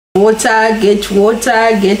water,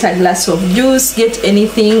 get a glass of juice, get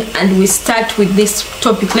anything, and we start with this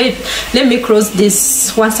topic. Let me close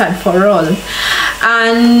this once and for all.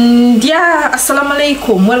 And yeah, assalamu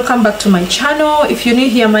alaikum, welcome back to my channel. If you're new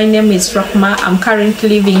here, my name is Rahma. I'm currently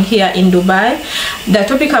living here in Dubai. The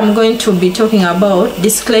topic I'm going to be talking about,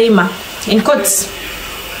 disclaimer in quotes,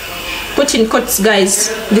 put in quotes guys,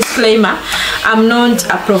 disclaimer, I'm not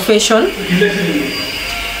a profession.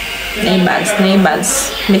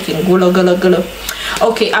 Neighbors making gulo.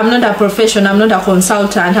 Okay, I'm not a profession, I'm not a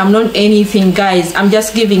consultant, I'm not anything guys. I'm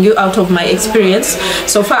just giving you out of my experience.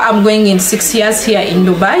 So far I'm going in 6 years here in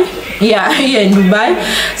Dubai. Yeah, here in Dubai.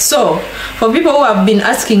 So for people who have been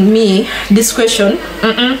asking me this question,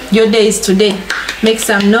 your day is today, make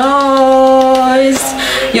some noise,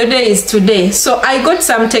 your day is today. So I got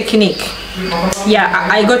some technique. Yeah,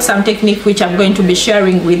 I got some technique which I'm going to be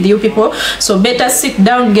sharing with you people. So better sit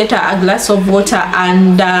down, get a glass of water,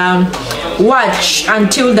 and watch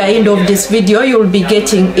until the end of this video. You'll be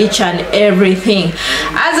getting each and everything.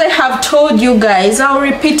 As I have told you guys, I'll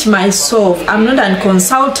repeat myself, I'm not a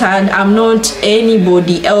consultant, I'm not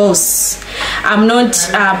anybody else, I'm not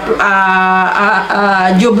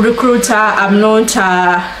a job recruiter, I'm not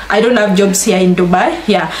I don't have jobs here in Dubai.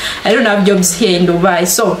 Yeah, I don't have jobs here in Dubai.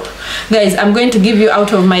 So guys, I'm going to give you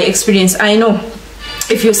out of my experience. I know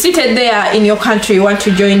if you're seated there in your country, you want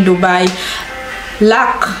to join Dubai,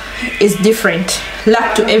 luck is different.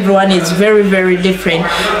 Luck to everyone is very, very different.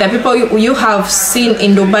 The people you have seen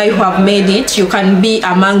in Dubai who have made it, you can be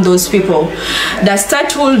among those people. The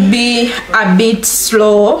start will be a bit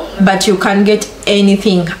slow, but you can get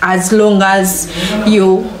anything as long as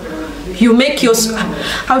you make your,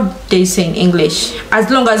 how they say in English,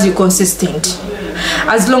 as long as you're consistent,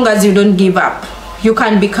 as long as you don't give up, you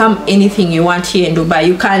can become anything you want here in Dubai.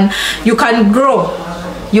 You can grow.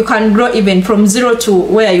 You can grow even from zero to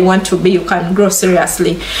where you want to be. You can grow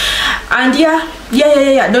seriously. And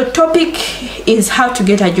yeah, the topic is how to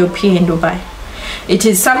get a job here in Dubai. It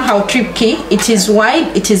is somehow tricky, it is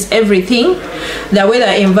wide, it is everything, the way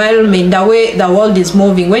the environment, the way the world is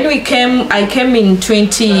moving. When I came in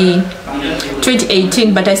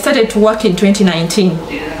 2018, but I started to work in 2019.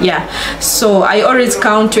 Yeah, so I always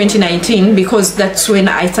count 2019 because that's when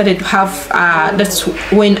I started to have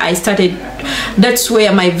that's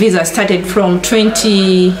where my visa started, from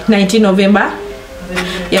 2019 November.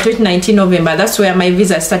 Yeah, 2019 November, that's where my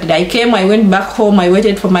visa started. I came, I went back home, I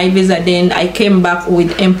waited for my visa, then I came back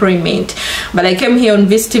with employment. But I came here on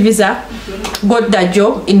visitor visa, got that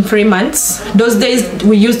job in 3 months. Those days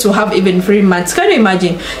we used to have even 3 months. Can you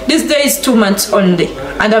imagine? These days 2 months only,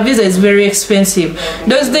 and the visa is very expensive.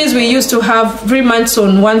 Those days we used to have 3 months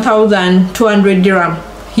on 1,200 dirham.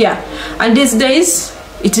 Yeah, and these days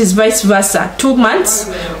it is vice versa, 2 months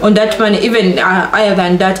on that money, even higher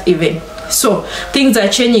than that even. So things are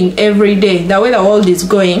changing every day. The way the world is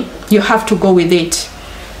going, you have to go with it.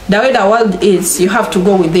 The way the world is, you have to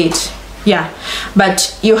go with it. Yeah,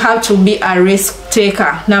 but you have to be a risk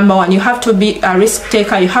taker. Number one, you have to be a risk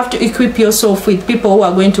taker. You have to equip yourself with people who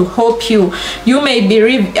are going to help you. You may be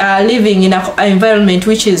living in an environment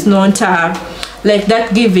which is not like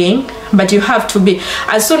that giving, but you have to be,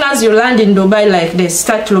 as soon as you land in Dubai like this,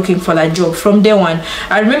 start looking for that job from day one.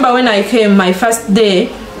 I remember when I came, my first day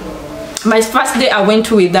I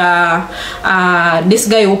went with this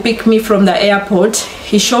guy who picked me from the airport.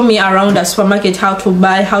 He showed me around the supermarket how to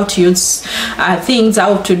buy, how to use things,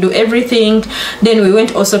 how to do everything. Then we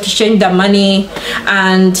went also to change the money.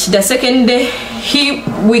 And the second day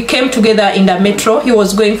we came together in the metro. He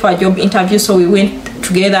was going for a job interview, so we went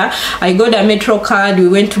together. I got a metro card, we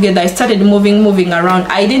went together. I started moving around.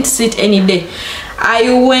 I didn't sit any day.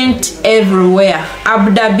 I went everywhere.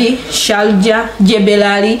 Abu Dhabi, Sharjah, Jebel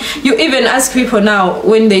Ali. You even ask people now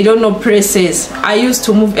when they don't know places. I used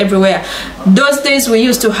to move everywhere. Those days we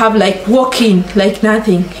used to have like walk-in, like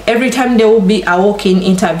nothing. Every time there will be a walk-in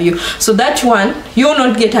interview. So that one, you'll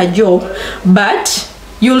not get a job, but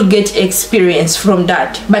you'll get experience from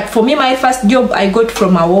that. But for me, my first job I got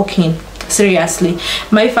from a walk-in. Seriously,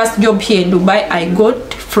 my first job here in Dubai I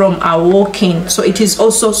got from a walk-in. So it is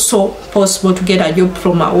also so possible to get a job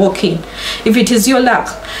from a walk-in. If it is your luck,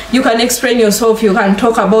 you can explain yourself, you can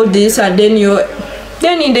talk about this, and then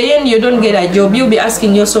in the end you don't get a job. You'll be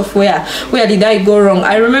asking yourself, where did I go wrong?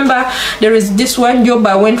 I remember there is this one job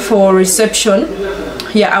I went for reception.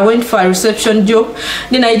 Yeah, I went for a reception job.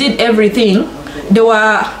 Then I did everything. There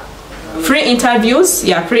were free interviews.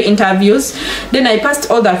 Yeah, free interviews. Then I passed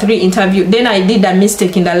all the 3 interviews. Then I did a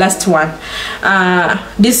mistake in the last one.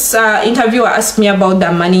 This interviewer asked me about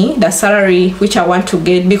the money, the salary which I want to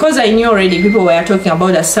get, because I knew already people were talking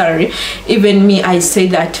about the salary. Even me, I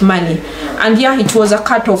said that money, and yeah, it was a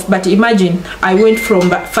cut-off. But imagine, I went from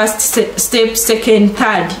first step, second,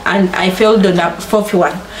 third, and I failed on the 4th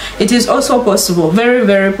one. It is also possible, very,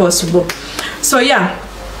 very possible. So yeah,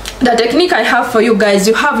 the technique I have for you guys,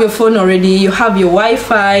 you have your phone already, you have your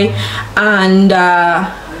Wi-Fi, and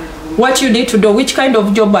what you need to do, which kind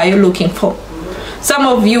of job are you looking for? Some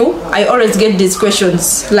of you, I always get these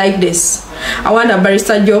questions like this. I want a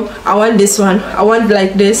barista job, I want this one, I want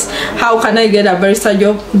like this. How can I get a barista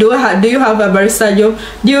job? Do you have a barista job?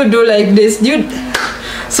 Do you do like this?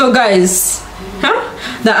 So guys,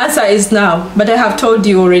 the answer is now, but I have told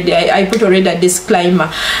you already. I put already a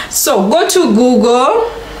disclaimer. So go to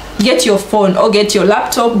Google, get your phone or get your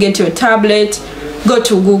laptop, get your tablet, go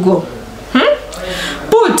to Google.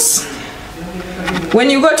 When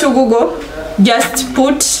you go to Google, just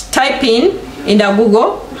type in the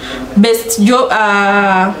Google best job,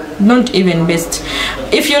 not even best.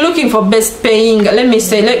 If you're looking for best paying, let me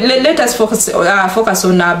say, let us focus on a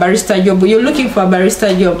barista job. You're looking for a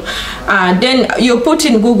barista job, then you put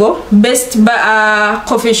in Google best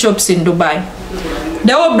coffee shops in Dubai.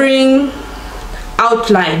 They will bring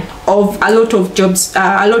outline of a lot of jobs,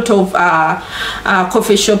 a lot of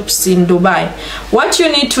coffee shops in Dubai. What you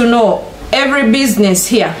need to know, every business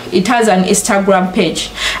here, it has an Instagram page.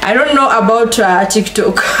 I don't know about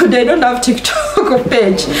TikTok. They don't have TikTok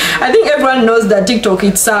page. I think everyone knows that TikTok,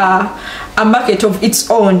 it's a market of its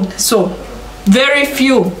own. So very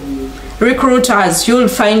few recruiters you'll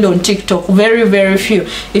find on TikTok, very, very few.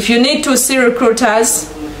 If you need to see recruiters,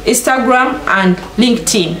 Instagram and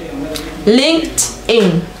LinkedIn.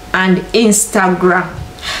 LinkedIn and Instagram.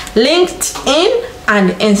 LinkedIn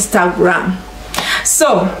and Instagram.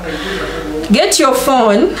 So get your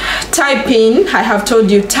phone, type in, I have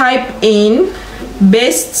told you, type in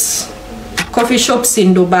best coffee shops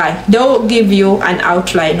in Dubai. They'll give you an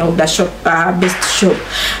outline of the shop, best shop.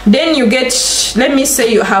 Then you get, let me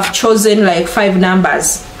say you have chosen like 5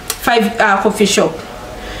 numbers, 5 coffee shop.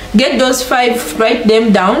 Get those 5, write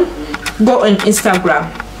them down, go on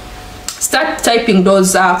Instagram. Start typing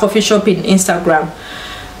those coffee shop in Instagram.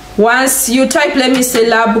 Once you type, let me say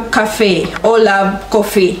Lab Cafe or Lab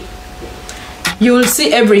Coffee, you will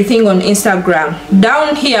see everything on Instagram.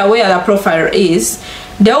 Down here where the profile is,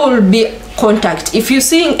 there will be contact. If you're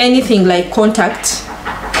seeing anything like contact,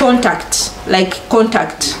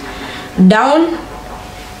 down,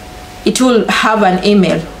 it will have an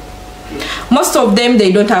email. Most of them,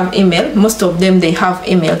 they don't have email. Most of them, they have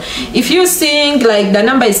email. If you're seeing like the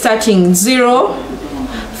number is starting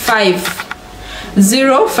 05,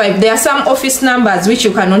 there are some office numbers which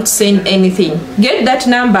you cannot send anything. Get that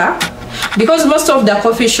number, because most of the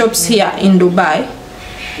coffee shops here in Dubai,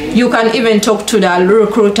 you can even talk to the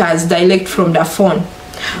recruiters direct from the phone.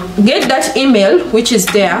 Get that email which is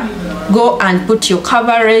there, go and put your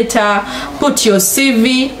cover letter, put your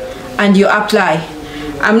CV, and you apply.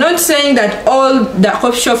 I'm not saying that all the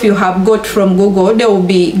coffee shop you have got from Google, they will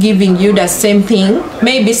be giving you the same thing.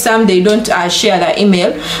 Maybe some they don't share the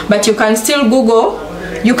email, but you can still Google.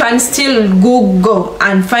 You can still Google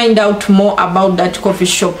and find out more about that coffee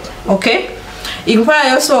shop. Okay?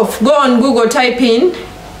 Inquire yourself. Go on Google, type in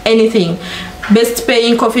anything. Best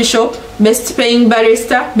paying coffee shop, best paying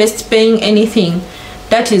barista, best paying anything.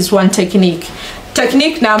 That is one technique.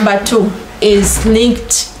 Technique number 2 is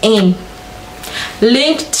LinkedIn.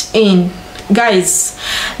 LinkedIn, guys,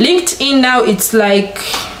 LinkedIn now, it's like,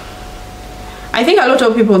 I think a lot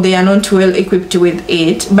of people, they are not well equipped with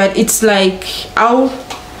it, but it's like, I'll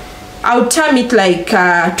term it like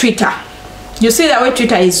Twitter. You see the way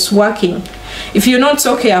Twitter is working. If you're not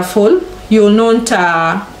so careful, you'll not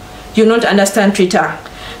understand Twitter.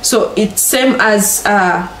 So it's same as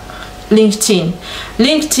LinkedIn.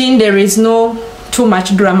 LinkedIn, there is no too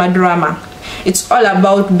much drama. It's all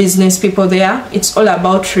about business people there. It's all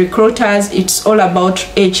about recruiters. It's all about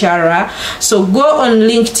HR. So go on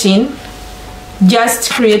LinkedIn,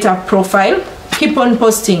 just create a profile, keep on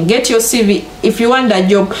posting, get your CV. If you want a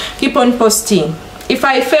job, keep on posting. If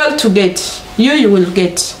I fail to get, you will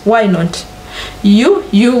get. Why not? You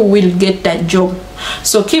will get that job.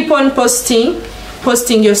 So keep on posting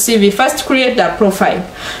your CV. First, create a profile.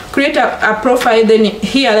 Create a profile. Then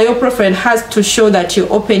here, your profile has to show that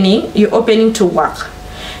you're opening to work.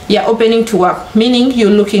 You're opening to work, meaning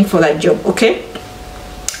you're looking for that job. Okay.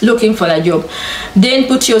 looking for a job. Then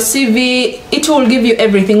put your CV. It will give you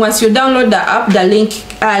everything. Once you download the app, the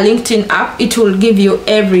LinkedIn app, it will give you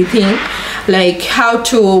everything, like how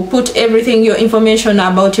to put everything, your information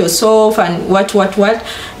about yourself and what.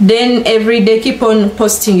 Then every day keep on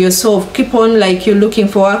posting yourself, keep on like you're looking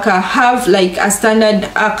for work. Have like a standard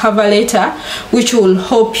cover letter which will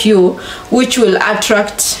help you, which will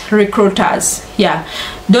attract recruiters. Yeah,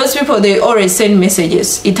 those people, they always send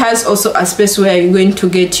messages. It has also a space where you're going to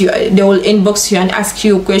get you, they will inbox you and ask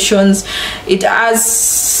you questions. It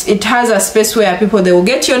has a space where people, they will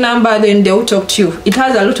get your number, then they will talk to you. It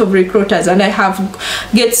has a lot of recruiters, and I have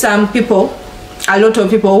get some people, a lot of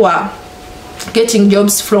people who are getting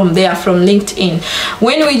jobs from there, from LinkedIn.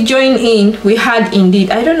 When we joined in, we had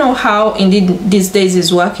Indeed. I don't know how Indeed these days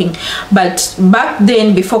is working, but back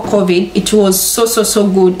then, before COVID, it was so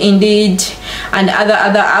good. Indeed and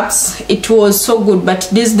other apps, it was so good. But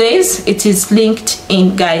these days, it is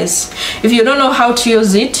LinkedIn, guys. If you don't know how to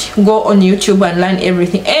use it, go on YouTube and learn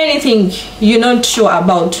everything. Anything you're not sure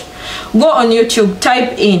about, go on YouTube,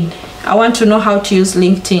 type in, I want to know how to use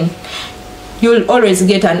LinkedIn. You'll always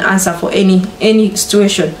get an answer for any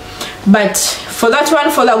situation. But for that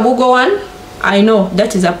one, for the Google one, I know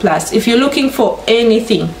that is a plus. If you're looking for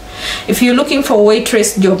anything, if you're looking for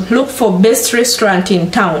waitress job, look for best restaurant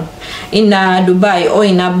in town, in Dubai or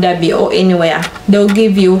in Abu Dhabi or anywhere. They'll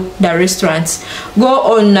give you the restaurants. Go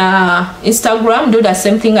on Instagram, do the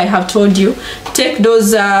same thing I have told you. Take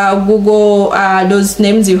those Google, those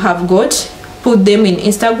names you have got, put them in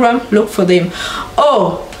Instagram, look for them.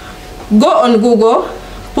 Oh, go on Google,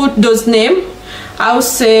 put those names. I'll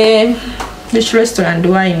say, which restaurant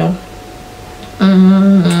do I know?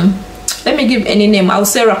 Let me give any name. I'll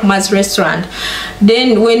say Rahma's restaurant.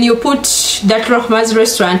 Then when you put that Rahma's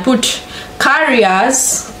restaurant, put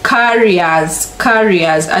carriers,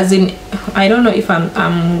 as in, I don't know if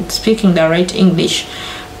I'm speaking the right English.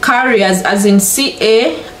 Carriers, as in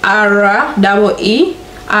CAREER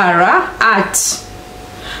at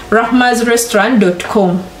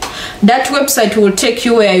rahmasrestaurant.com. That website will take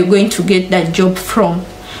you where you're going to get that job from.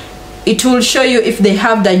 It will show you if they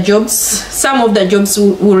have the jobs. Some of the jobs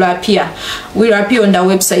will appear on the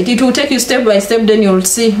website. It will take you step by step. Then you'll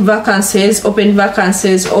see vacancies, open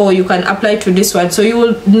vacancies, or you can apply to this one. So you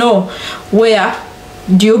will know where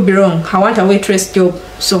do you belong. I want a waitress job,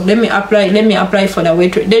 so let me apply for the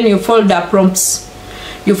waitress. Then you follow the prompts,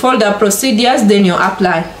 you follow the procedures, then you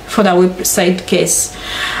apply for the website case.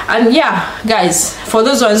 And yeah, guys, for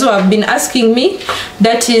those ones who have been asking me,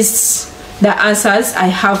 that is the answers I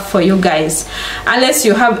have for you guys. Unless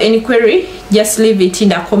you have any query, just leave it in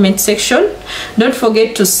the comment section. Don't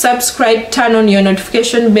forget to subscribe, turn on your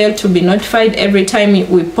notification bell to be notified every time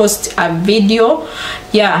we post a video.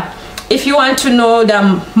 Yeah, if you want to know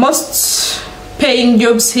the most paying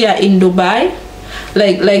jobs here in Dubai,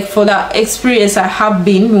 like for the experience I have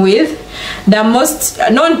been with, the most,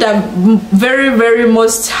 not the very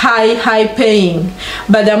most high paying,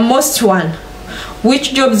 but the most one,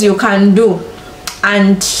 which jobs you can do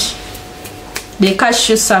and they catch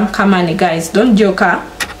you some money, guys. Don't joke.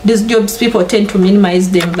 These jobs, people tend to minimize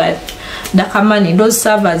them, but the money, those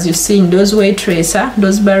servers you see, those waitresses,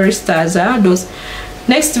 those baristas, those.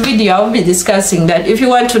 Next video I'll be discussing that. If you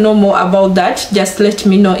want to know more about that, just let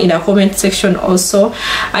me know in the comment section also.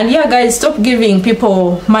 And yeah, guys, stop giving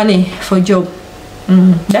people money for job.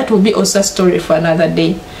 That will be also a story for another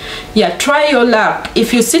day. Yeah, try your luck.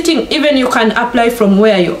 If you're sitting, even you can apply from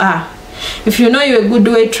where you are. If you know you're a good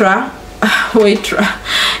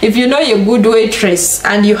if you know you're a good waitress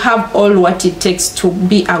and you have all what it takes to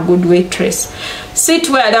be a good waitress, sit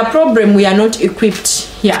where the problem, we are not equipped.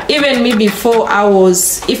 Yeah, even me before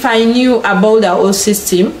if I knew about the whole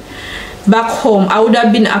system back home, I would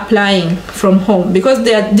have been applying from home, because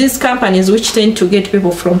there are these companies which tend to get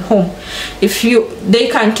people from home. They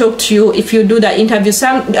can talk to you if you do the interview.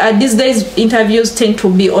 Some these days interviews tend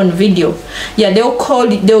to be on video. Yeah,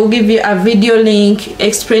 they'll give you a video link,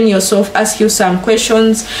 explain yourself, ask you some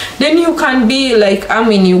questions. Then you can be like,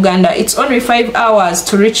 I'm in Uganda, it's only 5 hours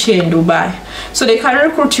to reach here in Dubai, so they can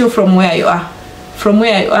recruit you from where you are.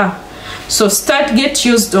 So get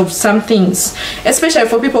used of some things, especially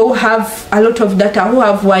for people who have a lot of data, who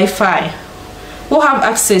have Wi-Fi, who have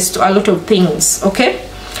access to a lot of things. Okay,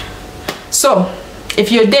 so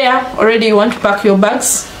if you're there already, you want to pack your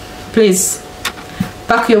bags, please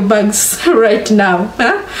pack your bags right now.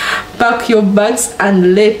 Pack your bags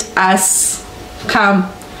and let us come.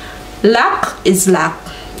 Luck is luck.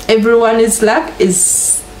 Everyone's luck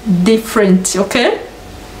is different. Okay,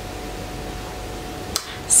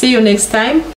 see you next time.